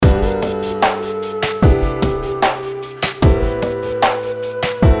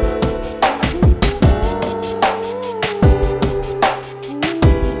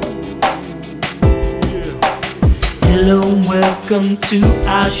welcome to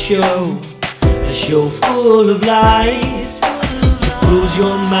our show, a show full of lies. So close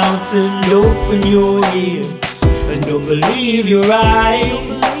your mouth and open your ears, and don't believe your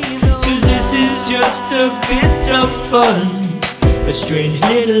eyes, 'cause this is just a bit of fun, a strange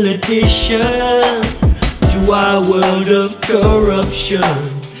little addition to our world of corruption.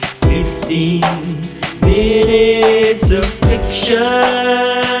 15 minutes of fiction.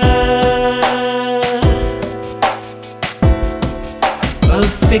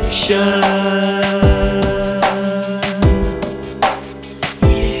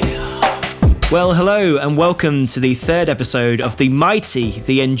 Well, hello and welcome to the third episode of The Mighty,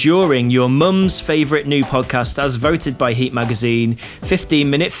 The Enduring, your mum's favourite new podcast as voted by Heat Magazine,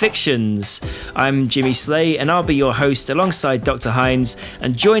 15-Minute Fictions. I'm Jimmy Slay and I'll be your host alongside Dr. Hines,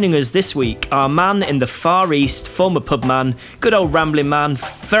 and joining us this week, our man in the Far East, former pubman, good old rambling man,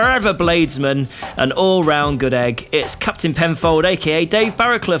 forever bladesman, an all-round good egg. It's Captain Penfold, aka Dave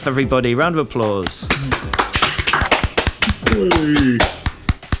Barraclough, everybody. Round of applause.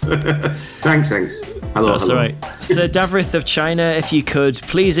 Thanks. Hello. That's all right. Sir Davrith of China, if you could,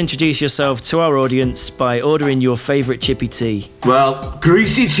 please introduce yourself to our audience by ordering your favourite chippy tea. Well,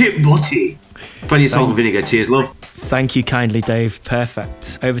 greasy chip butty. Plenty of salt and vinegar. Cheers, love. Thank you kindly, Dave.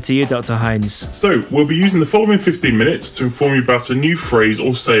 Perfect. Over to you, Dr. Hines. So, we'll be using the following 15 minutes to inform you about a new phrase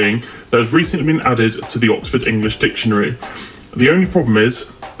or saying that has recently been added to the Oxford English Dictionary. The only problem is,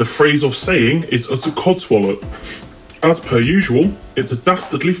 the phrase or saying is utter codswallop. As per usual, it's a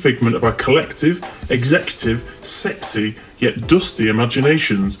dastardly figment of our collective, executive, sexy, yet dusty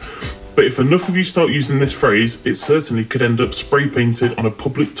imaginations. But if enough of you start using this phrase, it certainly could end up spray painted on a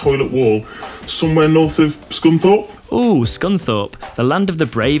public toilet wall somewhere north of Scunthorpe. Ooh, Scunthorpe, the land of the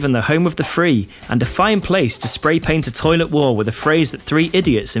brave and the home of the free, and a fine place to spray paint a toilet wall with a phrase that 3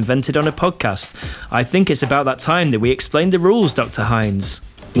 idiots invented on a podcast. I think it's about that time that we explained the rules, Dr. Hines.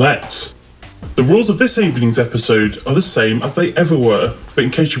 Let's. The rules of this evening's episode are the same as they ever were, but in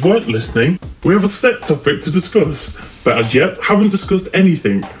case you weren't listening, we have a set topic to discuss, but as yet haven't discussed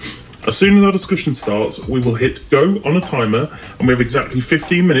anything. As soon as our discussion starts, we will hit go on a timer, and we have exactly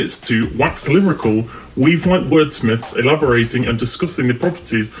 15 minutes to wax lyrical, weave like wordsmiths, elaborating and discussing the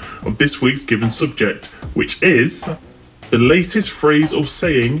properties of this week's given subject, which is the latest phrase or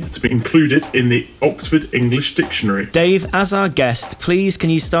saying to be included in the Oxford English Dictionary. Dave, as our guest, please can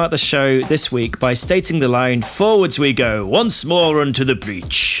you start the show this week by stating the line, "Forwards we go, once more unto the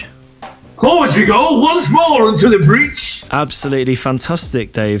breach." Forwards we go, once more unto the breach. Absolutely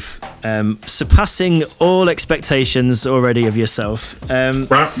fantastic, Dave. Surpassing all expectations already of yourself.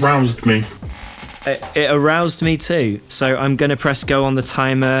 Roused me. It aroused me too. So I'm going to press go on the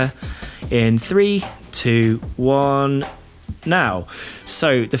timer in 3, 2, 1... Now,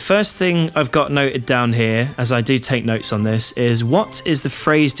 so the first thing I've got noted down here, as I do take notes on this, is what is the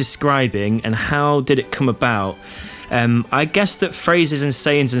phrase describing and how did it come about? I guess that phrases and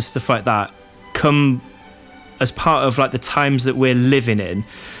sayings and stuff like that come as part of like the times that we're living in.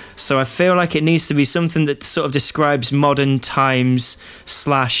 So I feel like it needs to be something that sort of describes modern times /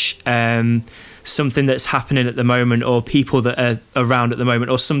 something that's happening at the moment, or people that are around at the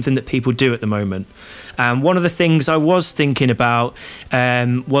moment, or something that people do at the moment. One of the things I was thinking about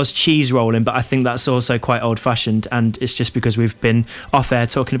was cheese rolling, but I think that's also quite old-fashioned, and it's just because we've been off air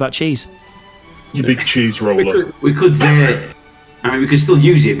talking about cheese. You big cheese roller. We could still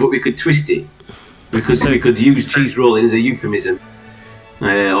use it, but we could twist it. We could use cheese rolling as a euphemism,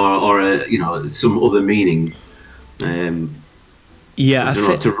 or some other meaning. To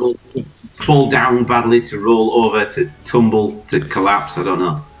roll, fall down badly, to roll over, to tumble, to collapse. I don't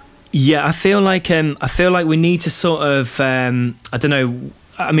know. Yeah, I feel like we need to sort of I don't know.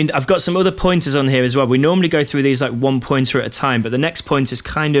 I mean, I've got some other pointers on here as well. We normally go through these like one pointer at a time, but the next point is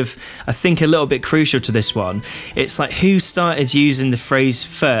kind of, I think, a little bit crucial to this one. It's like who started using the phrase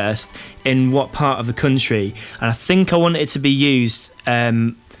first in what part of the country, and I think I want it to be used.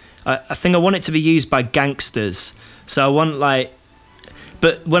 I think I want it to be used by gangsters. So I want like.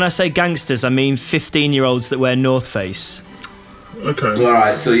 But when I say gangsters, I mean 15-year-olds that wear North Face. Okay. All right,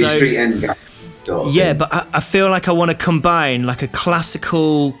 so your street end guy. Yeah, but I feel like I want to combine like a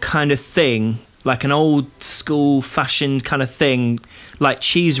classical kind of thing, like an old school fashioned kind of thing, like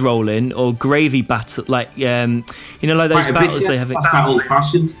cheese rolling or gravy batter, like like those battles they have. That's quite old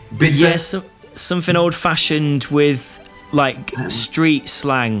fashioned. Yeah, something old fashioned with like street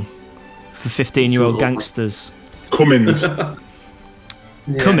slang for 15-year-old gangsters. Cummings.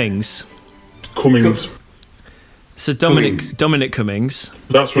 Cummings. So Dominic Cummings.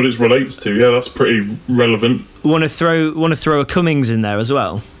 That's what it relates to. Yeah, that's pretty relevant. Want to throw a Cummings in there as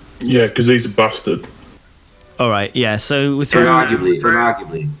well? Yeah, because he's a bastard. All right, yeah. So we'll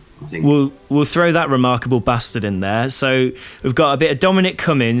Unarguably, I think. We'll throw that remarkable bastard in there. So we've got a bit of Dominic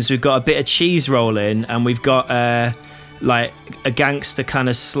Cummings, we've got a bit of cheese rolling, and we've got like a gangster kind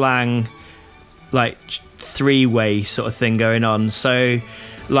of slang, like three-way sort of thing going on. So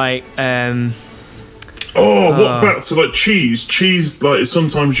like what about to like cheese? Cheese like is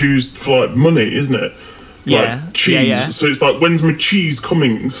sometimes used for like money, isn't it? Yeah, like, cheese. Yeah. So it's like, when's my cheese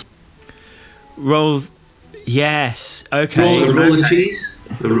Cummings? Roll. Yes. Okay. Roll of cheese.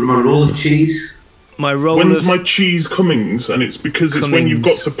 My roll of cheese. My roll. When's my cheese Cummings? And it's because it's when you've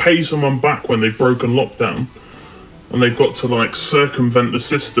got to pay someone back when they've broken lockdown, and they've got to like circumvent the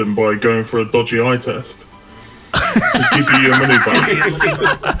system by going for a dodgy eye test to give you your money back.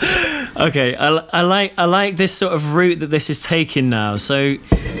 Okay, I like this sort of route that this is taking now. So,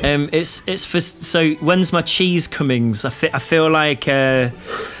 it's for so when's my cheese Cummings? I feel like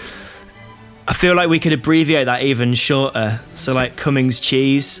we could abbreviate that even shorter. So like Cummings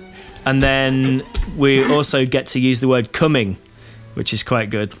cheese, and then we also get to use the word coming, which is quite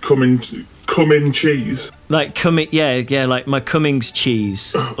good. Coming cheese. Like coming, yeah, like my Cummings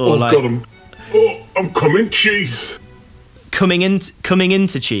cheese, or oh like God, I'm coming cheese. coming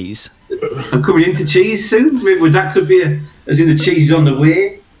into cheese. I'm coming into cheese soon. Would that could be as in the cheese is on the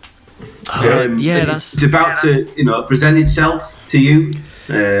way. It's about to present itself to you.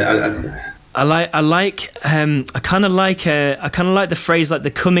 I kind of like the phrase like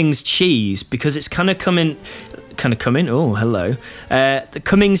the Cummings cheese, because it's kind of coming. Oh, hello. The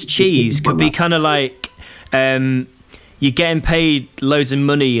Cummings cheese could be kind of like you're getting paid loads of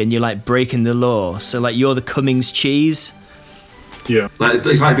money and you're like breaking the law. So like you're the Cummings cheese. Yeah. Like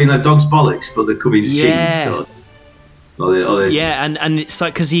it's like being a dog's bollocks, but the Cummings cheese. Yeah, and it's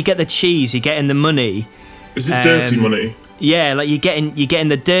like because you get the cheese, you're getting the money. Is it dirty money? Yeah, like you're getting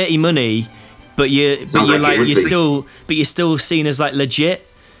the dirty money, but you're still seen as like legit.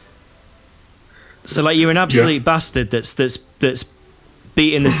 So like you're an absolute bastard that's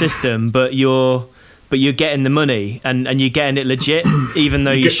beating the system, but you're getting the money and you're getting it legit, even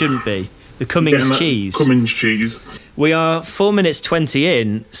though you shouldn't be. The Cummings cheese. Cummings cheese. We are 4 minutes 20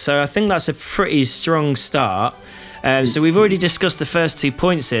 in, so I think that's a pretty strong start. So we've already discussed the first 2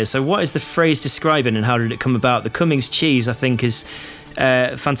 points here. So what is the phrase describing and how did it come about? The Cummings cheese, I think, is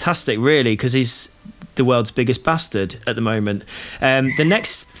fantastic, really, because he's the world's biggest bastard at the moment. The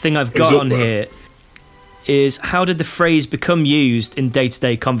next thing I've got on here is how did the phrase become used in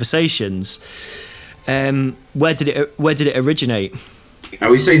day-to-day conversations? Where did it originate? Are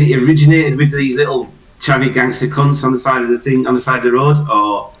we saying it originated with these little chavvy gangster cunts on the side of the road,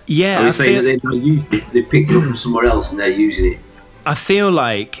 or are we saying that they picked it up from somewhere else and they're using it? I feel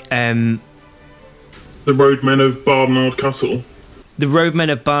like the roadmen of Barnard Castle. The roadmen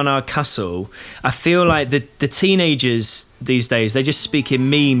of Barnard Castle. I feel like the teenagers these days, they just speak in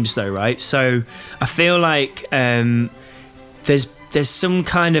memes though, right? So I feel like there's some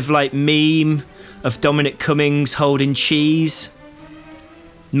kind of like meme of Dominic Cummings holding cheese.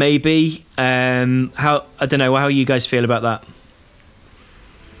 Maybe. I don't know how you guys feel about that.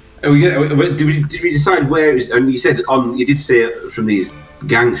 Did we decide where it was? And you did say it from these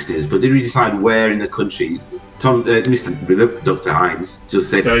gangsters, but did we decide where in the country? Mr. Dr. Hines just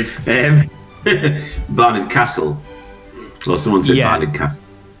said Barnard Castle, or someone said Barnard Castle.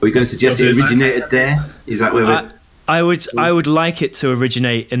 Are we going to suggest it originated there? Is that where I would like it to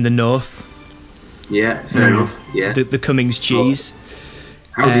originate in the north. Yeah, fair enough. Yeah, the Cummings cheese.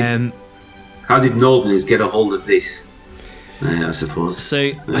 How did Northerners get a hold of this? I suppose.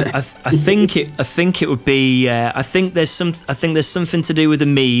 So I think it would be. I think there's something to do with the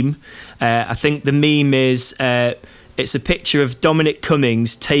meme. I think the meme is. It's a picture of Dominic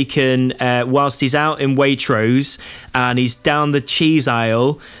Cummings taken whilst he's out in Waitrose, and he's down the cheese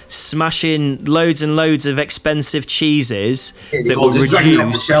aisle, smashing loads and loads of expensive cheeses that will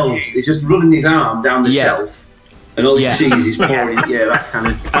reduce. He's just running his arm down the shelf. And all this cheese is pouring, that kind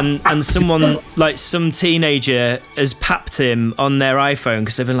of. And someone like some teenager has papped him on their iPhone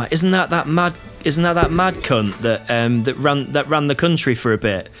because they've been like, isn't that mad cunt that ran the country for a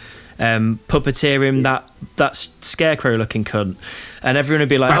bit, puppeteering that scarecrow looking cunt, and everyone would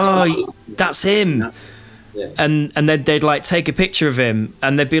be like, oh, that's him, and then they'd like take a picture of him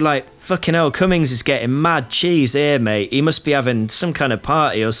and they'd be like, fucking hell, Cummings is getting mad cheese here, mate. He must be having some kind of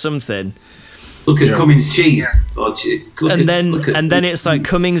party or something. Look at Cummings cheese. And then it's like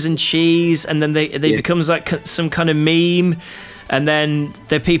Cummings and cheese, and then they becomes like some kind of meme, and then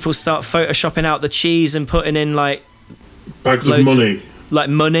the people start photoshopping out the cheese and putting in like bags of money.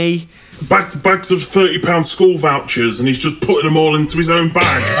 Money. Bags of £30 school vouchers, and he's just putting them all into his own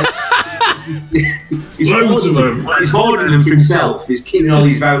bag. He's Loads of them. He's hoarding them for himself. He's keeping all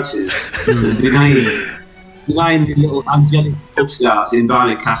these vouchers, denying the little angelic upstarts in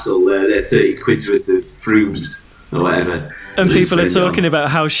Barnard Castle their 30 quid's worth of frooms or whatever. And people are talking about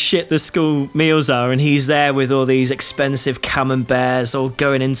how shit the school meals are, and he's there with all these expensive camemberts all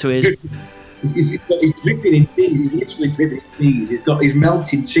going into his... He's dripping in cheese. He's literally dripping in cheese. He's got his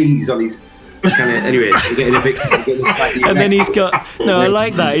melted cheese on his... Anyway, I'm getting a bit... And then he's got... No, I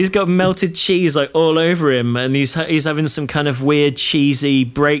like that. He's got melted cheese like all over him, and he's having some kind of weird cheesy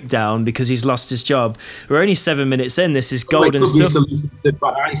breakdown because he's lost his job. We're only 7 minutes in. This is golden stuff. The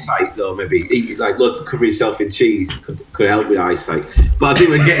bad eyesight, though, maybe. Cover yourself in cheese could help with eyesight. But I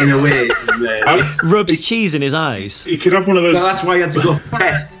think we're getting away from... Rubs cheese in his eyes. You could have one of those... No, that's why he had to go for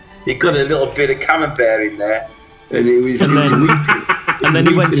test. He got a little bit of camembert in there, and it was weeping. And then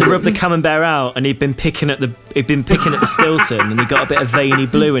he went to rub the camembert out, and he'd been picking at the Stilton, and he got a bit of veiny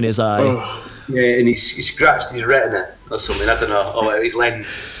blue in his eye. Oh. Yeah, and he scratched his retina or something. I don't know. Or his lens.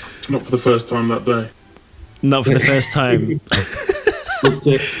 Not for the first time that day. Not for the first time.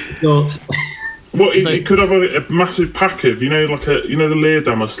 He could have a massive pack of, like the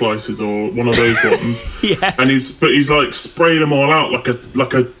Leerdammer slices or one of those ones. Yeah. And he's like spraying them all out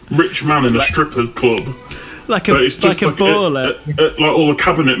like a rich man in a strippers club. Like a baller. Like all the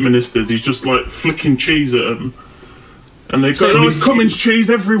cabinet ministers, he's just like flicking cheese at them. And they go, it's Cummins cheese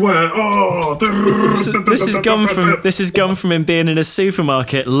everywhere. Oh, this has gone from him being in a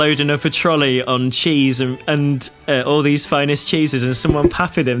supermarket loading up a trolley on cheese and all these finest cheeses, and someone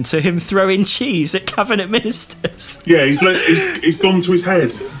papping him, to him throwing cheese at cabinet ministers. Yeah, he's gone to his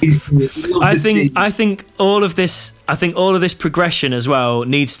head. I think all of this progression as well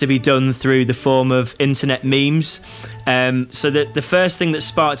needs to be done through the form of internet memes. So that the first thing that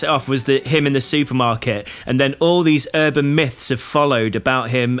sparked it off was him in the supermarket, and then all these urban myths have followed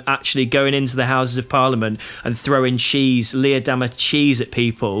about him actually going into the Houses of Parliament and throwing Leerdammer cheese at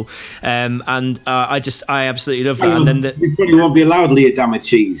people, and I absolutely love that. And then you probably won't be allowed Leerdammer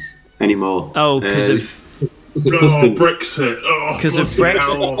cheese anymore. Oh, because of Brexit. Because of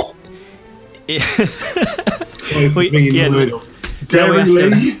Brexit. Dairy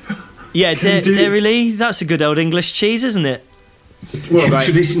Lee. Yeah, Dairy Lee, that's a good old English cheese, isn't it? Well, right.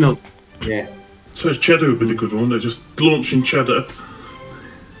 Traditional. Yeah. So cheddar would be the good one. They're just launching cheddar.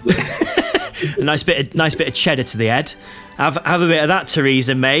 A nice bit of cheddar to the head. Have a bit of that,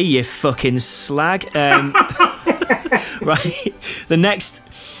 Theresa May, you fucking slag. Right. The next...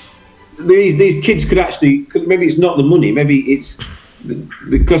 These kids could maybe it's not the money, maybe it's...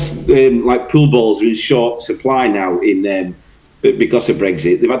 Because pool balls are in short supply now because of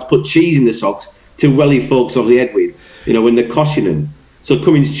Brexit, they've had to put cheese in the socks to welly folks over the head with, when they're coshing them. So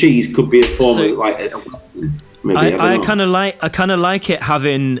Cummins cheese could be a form of a weapon. Maybe, I kind of like it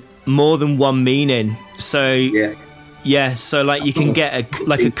having more than one meaning. So yeah. So like you can get a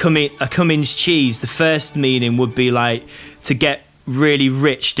Cummins cheese. The first meaning would be like to get really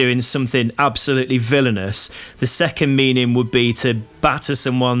rich doing something absolutely villainous. The second meaning would be to batter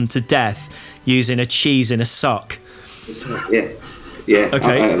someone to death using a cheese in a sock. Yeah.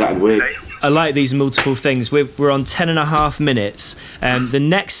 Okay. That'd work. I like these multiple things. We're on 10.5 minutes. The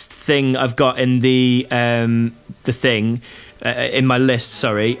next thing I've got in the thing in my list,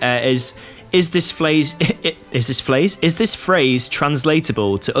 is this phrase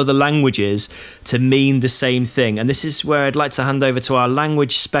translatable to other languages to mean the same thing? And this is where I'd like to hand over to our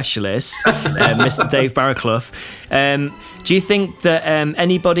language specialist, Mr. Dave Barraclough. Do you think that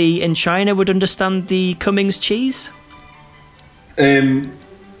anybody in China would understand the Cummins cheese?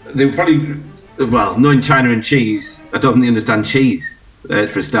 They would probably, knowing China and cheese, I don't think they understand cheese for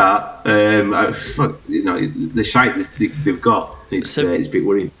a start. The shite they've got, it's a bit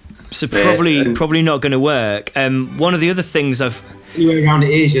worrying. So probably not going to work. One of the other things anywhere around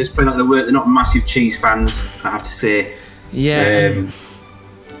Asia, it's probably not going to work. They're not massive cheese fans, I have to say. Yeah.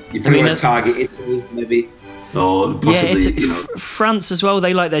 You probably want to target Italy, maybe. Or possibly, France as well.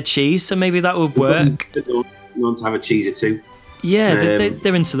 They like their cheese, so maybe that would work. You want to have a cheese or two. Yeah,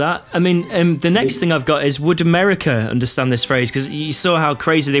 they're into that. I mean, the next thing I've got is, would America understand this phrase? Because you saw how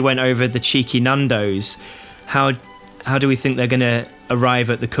crazy they went over the cheeky Nando's. How do we think they're going to arrive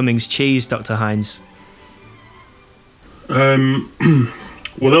at the Cummins cheese, Dr. Hines? Well,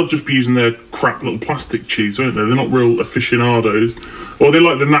 they'll just be using their crap little plastic cheese, won't they? They're not real aficionados. Or they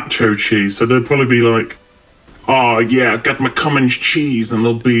like the nacho cheese, so they'll probably be like, oh, yeah, I got my Cummins cheese, and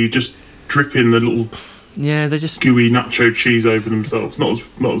they'll be just dripping the little... Yeah, they just gooey nacho cheese over themselves. Not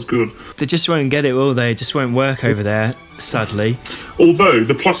as good. They just won't get it, will they? It just won't work over there, sadly. Although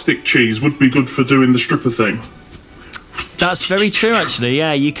the plastic cheese would be good for doing the stripper thing. That's very true, actually.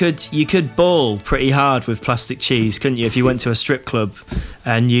 Yeah, you could ball pretty hard with plastic cheese, couldn't you? If you went to a strip club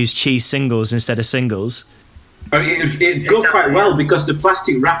and used cheese singles instead of singles. It goes quite well because the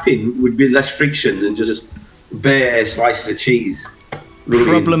plastic wrapping would be less friction than just bare slices of cheese.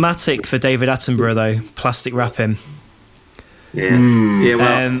 Problematic for David Attenborough, though, plastic wrapping. Yeah. Yeah.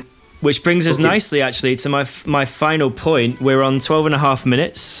 Well. Which brings us nicely, actually, to my final point. We're on 12 and a half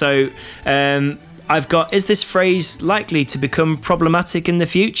minutes, so. I've got, is this phrase likely to become problematic in the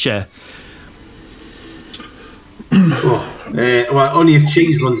future? Well, only if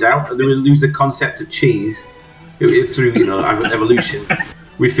cheese runs out, they will lose the concept of cheese through evolution.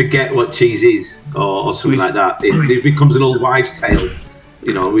 We forget what cheese is, or something like that. It becomes an old wives' tale.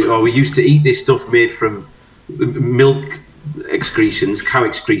 We used to eat this stuff made from milk excretions, cow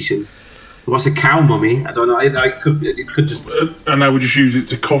excretion. What's a cow mummy? I don't know. It could just. And I would just use it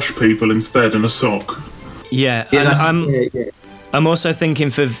to cosh people instead in a sock. Yeah, I'm also thinking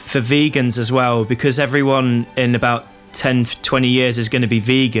for vegans as well, because everyone in about 10, 20 years is going to be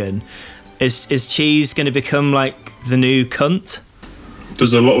vegan. Is cheese going to become like the new cunt?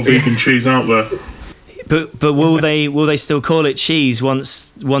 There's a lot of vegan cheese out there. But will they still call it cheese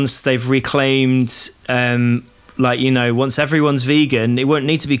once they've reclaimed? Once everyone's vegan, it won't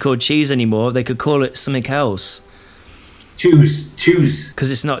need to be called cheese anymore. They could call it something else. Choose.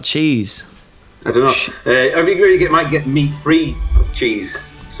 Because it's not cheese. I don't know. I think you might get meat-free cheese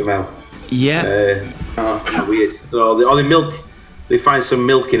somehow. Yeah. Weird. Or the milk. They find some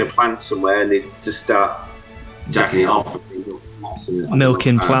milk in a plant somewhere and they just start jacking it off.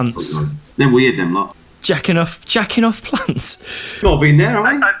 Milking plants. They're weird, them lot. Jacking off plants. All been there,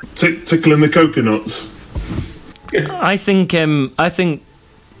 haven't I? Tickling the coconuts. I think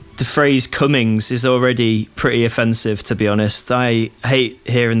the phrase Cummings is already pretty offensive, to be honest. I hate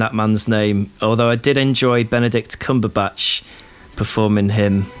hearing that man's name, although I did enjoy Benedict Cumberbatch performing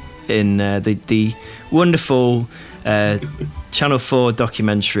him in the wonderful Channel 4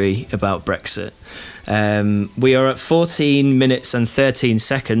 documentary about Brexit. We are at 14 minutes and 13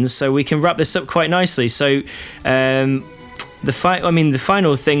 seconds, so we can wrap this up quite nicely. So the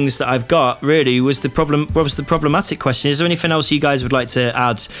final things that I've got really was the problematic question. Is there anything else you guys would like to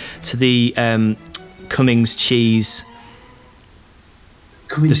add to the Cummings cheese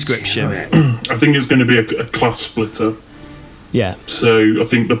description? I think it's going to be a class splitter. Yeah. So I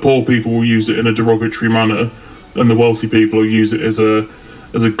think the poor people will use it in a derogatory manner, and the wealthy people will use it as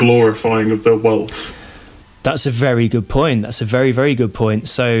a glorifying of their wealth. That's a very good point. That's a very, very good point.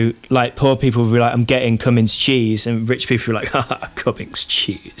 So, like, poor people will be like, I'm getting Cummings cheese, and rich people will be like, haha, Cummings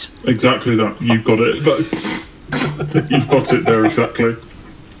cheese. Exactly that. You've got it. You've got it there, exactly.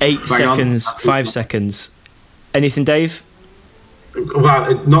 8 seconds, 5 seconds. Anything, Dave?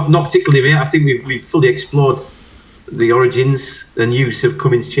 Well, not particularly, mate. I think we've fully explored the origins and use of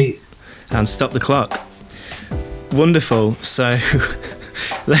Cummings cheese. And stop the clock. Wonderful. So...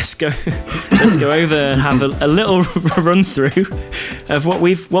 Let's go over and have a little run through of what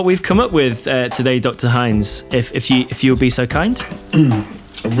we've come up with today, Dr. Hines. If you'll be so kind. I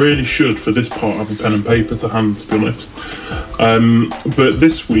really should for this part have a pen and paper to hand, to be honest. But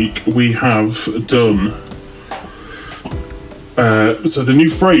this week we have done so the new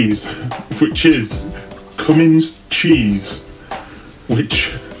phrase, which is Cummings cheese,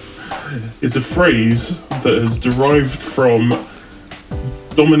 which is a phrase that has derived from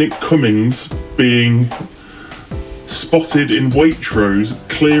Dominic Cummings being spotted in Waitrose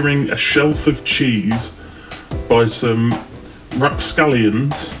clearing a shelf of cheese by some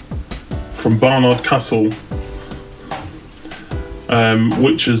rapscallions from Barnard Castle,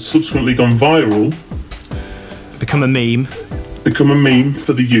 which has subsequently gone viral. Become a meme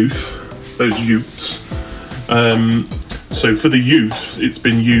for the youth, those youths. So for the youth, it's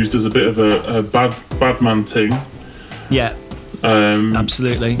been used as a bit of a bad man thing. Yeah.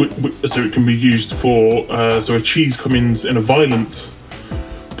 Absolutely. So it can be used for a cheese Cummings in a violent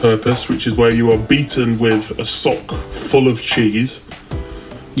purpose, which is where you are beaten with a sock full of cheese.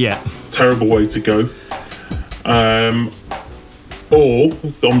 Yeah. Terrible way to go. Or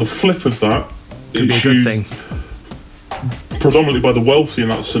on the flip of that, it's used predominantly by the wealthy in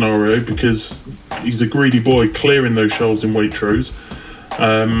that scenario, because he's a greedy boy clearing those shelves in Waitrose.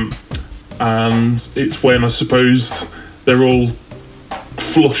 And it's when, I suppose, they're all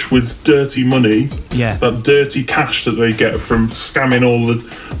flush with dirty money, that dirty cash that they get from scamming all the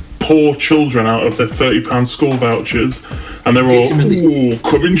poor children out of their £30 school vouchers, and they're all, ooh,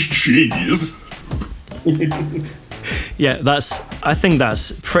 Cummings cheese. Yeah, I think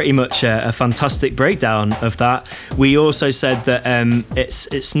that's pretty much a fantastic breakdown of that. We also said that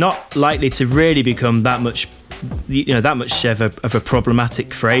it's not likely to really become that much that much of a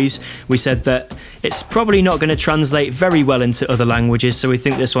problematic phrase. We said that it's probably not going to translate very well into other languages, so we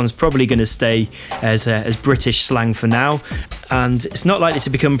think this one's probably going to stay as British slang for now, and it's not likely to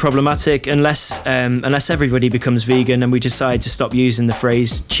become problematic unless everybody becomes vegan and we decide to stop using the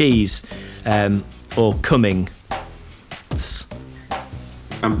phrase cheese or coming.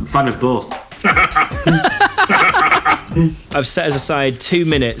 I'm a fan of both. I've set aside 2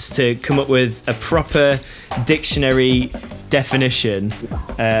 minutes to come up with a proper dictionary definition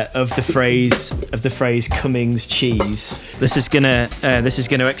of the phrase Cummings cheese. This is gonna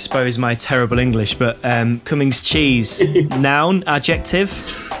expose my terrible English, but Cummings cheese, noun, adjective.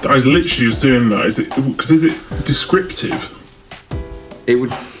 I was literally just doing that. Is it descriptive? It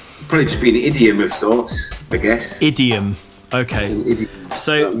would probably just be an idiom of sorts, I guess. Idiom. Okay.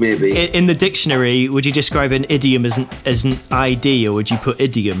 So maybe in the dictionary, would you describe an idiom as an ID, or would you put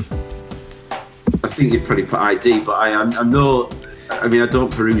idiom? I think you'd probably put ID, but I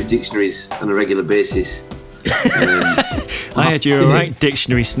don't peruse dictionaries on a regular basis. I heard you're a right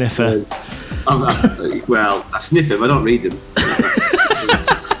dictionary sniffer. Well, I sniff them, I don't read them.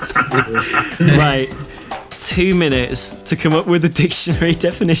 Right. 2 minutes to come up with a dictionary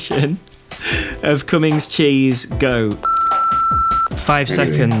definition of Cummings cheese. Go. 5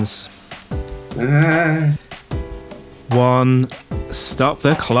 seconds. 1. Stop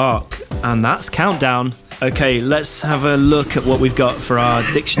the clock. And that's countdown. Okay, let's have a look at what we've got for our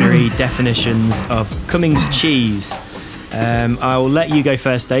dictionary definitions of Cummings cheese. I'll let you go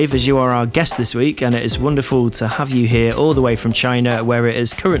first, Dave, as you are our guest this week, and it is wonderful to have you here all the way from China, where it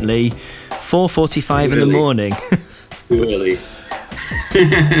is currently 4:45 in the morning. Too early.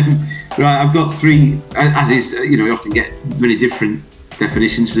 Right, I've got 3, as is, you often get many different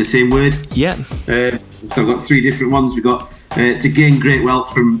definitions for the same word. Yeah. So I've got 3 different ones. We've got to gain great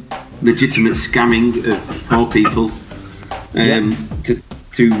wealth from legitimate scamming of poor people,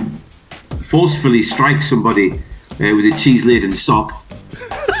 to forcefully strike somebody with a cheese-laden sock,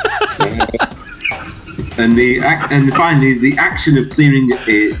 and finally the action of clearing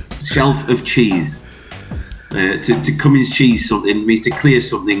a shelf of cheese. To Cummings cheese something means to clear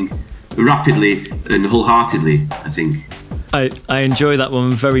something rapidly and wholeheartedly, I think. I enjoy that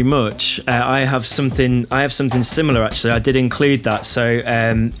one very much. I have something similar actually. I did include that. So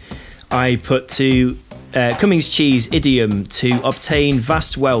I put to Cummings cheese idiom to obtain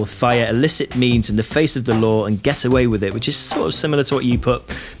vast wealth via illicit means in the face of the law and get away with it, which is sort of similar to what you put,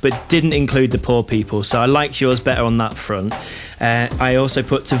 but didn't include the poor people. So I liked yours better on that front. I also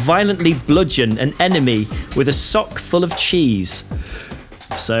put to violently bludgeon an enemy with a sock full of cheese.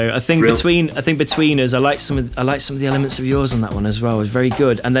 So I think between us, I like some of the elements of yours on that one as well. It was very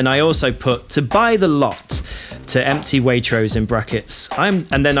good. And then I also put to buy the lot, to empty Waitrose in brackets. And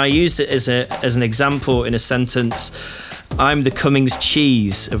then I used it as an example in a sentence. I'm the Cummings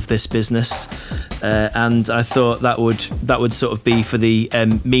cheese of this business, and I thought that would sort of be for the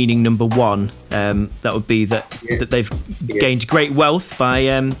meaning number 1. That would be that they've gained great wealth by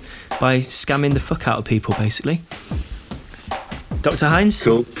scamming the fuck out of people, basically. Dr. Hines?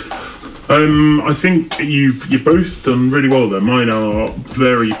 Cool. I think you've both done really well there. Mine are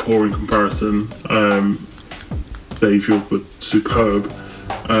very poor in comparison. Dave, yours were superb.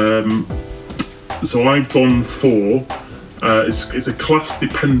 So I've gone for it's a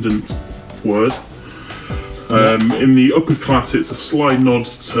class-dependent word. In the upper class, it's a sly nod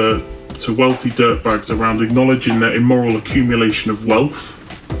to wealthy dirtbags around acknowledging their immoral accumulation of wealth.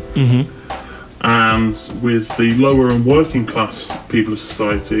 Mm-hmm. And with the lower and working class people of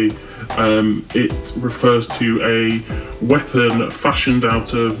society, it refers to a weapon fashioned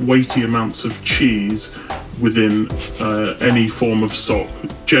out of weighty amounts of cheese within any form of sock,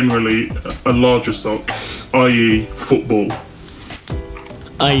 generally a larger sock, i.e. football.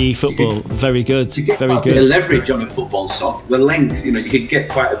 Very good. You get very quite good. A bit of leverage on a football sock. The length, you could get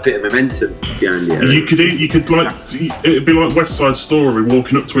quite a bit of momentum behind it. You could it'd be like West Side Story,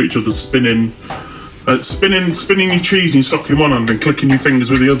 walking up to each other, spinning your cheese in your sock in one hand and clicking your fingers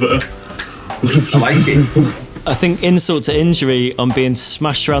with the other. I like it. I think insult to injury on being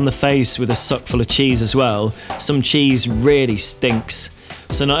smashed around the face with a sock full of cheese as well. Some cheese really stinks.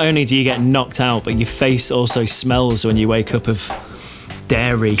 So not only do you get knocked out, but your face also smells when you wake up of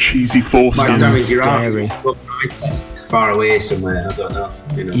dairy. Cheesy foreskins. Dairy. Far away somewhere, I don't know.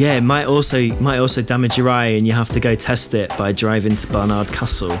 Yeah, it might also damage your eye, and you have to go test it by driving to Barnard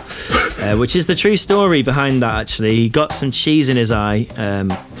Castle, which is the true story behind that. Actually, he got some cheese in his eye,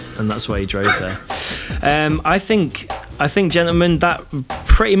 and that's why he drove there. I think, gentlemen, that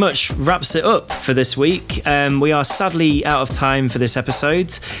pretty much wraps it up for this week. We are sadly out of time for this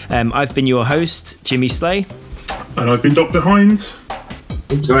episode. I've been your host, Jimmy Slay. And I've been Dr. Hines.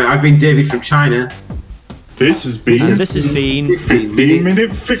 Oops, sorry, I've been David from China. This has been... And this has been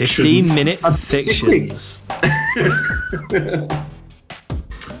 15-minute fiction. 15-minute fictions.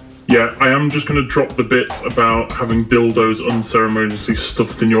 Yeah, I am just going to drop the bit about having dildos unceremoniously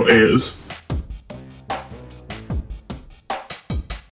stuffed in your ears.